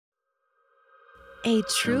A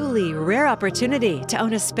truly rare opportunity to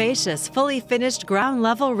own a spacious, fully finished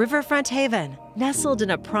ground-level riverfront haven, nestled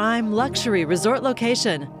in a prime luxury resort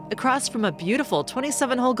location across from a beautiful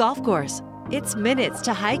 27-hole golf course. It's minutes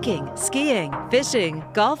to hiking, skiing, fishing,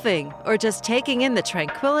 golfing, or just taking in the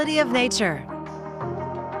tranquility of nature.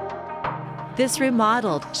 This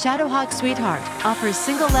remodeled Shadowhawk Sweetheart offers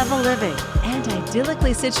single-level living and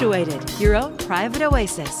idyllically situated your own private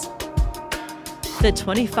oasis. The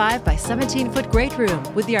 25 by 17-foot great room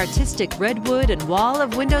with the artistic redwood and wall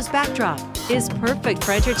of windows backdrop is perfect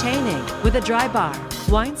for entertaining with a dry bar,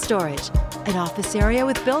 wine storage, an office area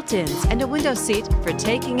with built-ins, and a window seat for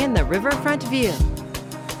taking in the riverfront view.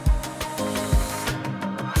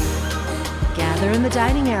 Gather in the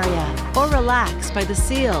dining area or relax by the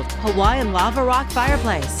sealed Hawaiian lava rock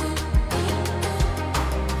fireplace.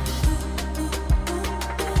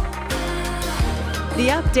 The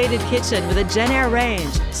updated kitchen with a Gen Air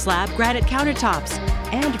range, slab granite countertops,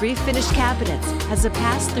 and refinished cabinets has a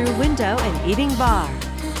pass-through window and eating bar.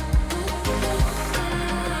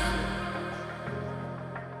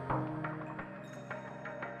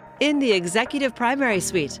 In the executive primary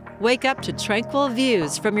suite, wake up to tranquil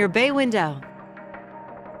views from your bay window.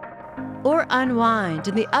 Or unwind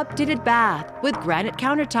in the updated bath with granite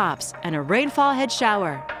countertops and a rainfall head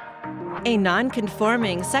shower. A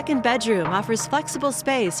non-conforming second bedroom offers flexible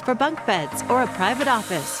space for bunk beds or a private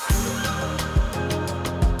office.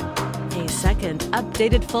 A second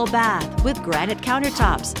updated full bath with granite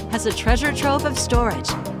countertops has a treasure trove of storage.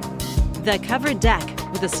 The covered deck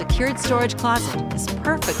with a secured storage closet is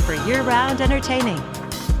perfect for year-round entertaining.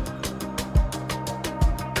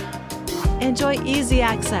 Enjoy easy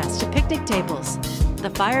access to picnic tables,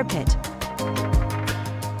 the fire pit,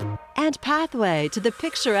 and pathway to the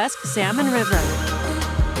picturesque Salmon River.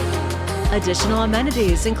 Additional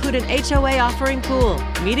amenities include an HOA offering pool,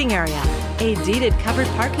 meeting area, a deeded covered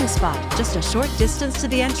parking spot just a short distance to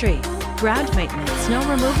the entry, ground maintenance, snow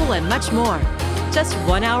removal, and much more. Just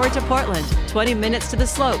 1 hour to Portland, 20 minutes to the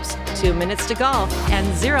slopes, 2 minutes to golf,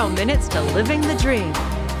 and 0 minutes to living the dream.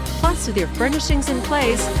 Plus, with your furnishings in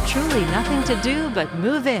place, truly nothing to do but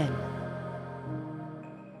move in.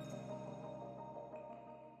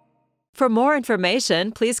 For more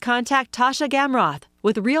information, please contact Tascha Gamroth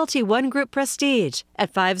with Realty One Group Prestige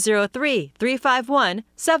at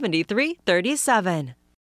 503-351-7337.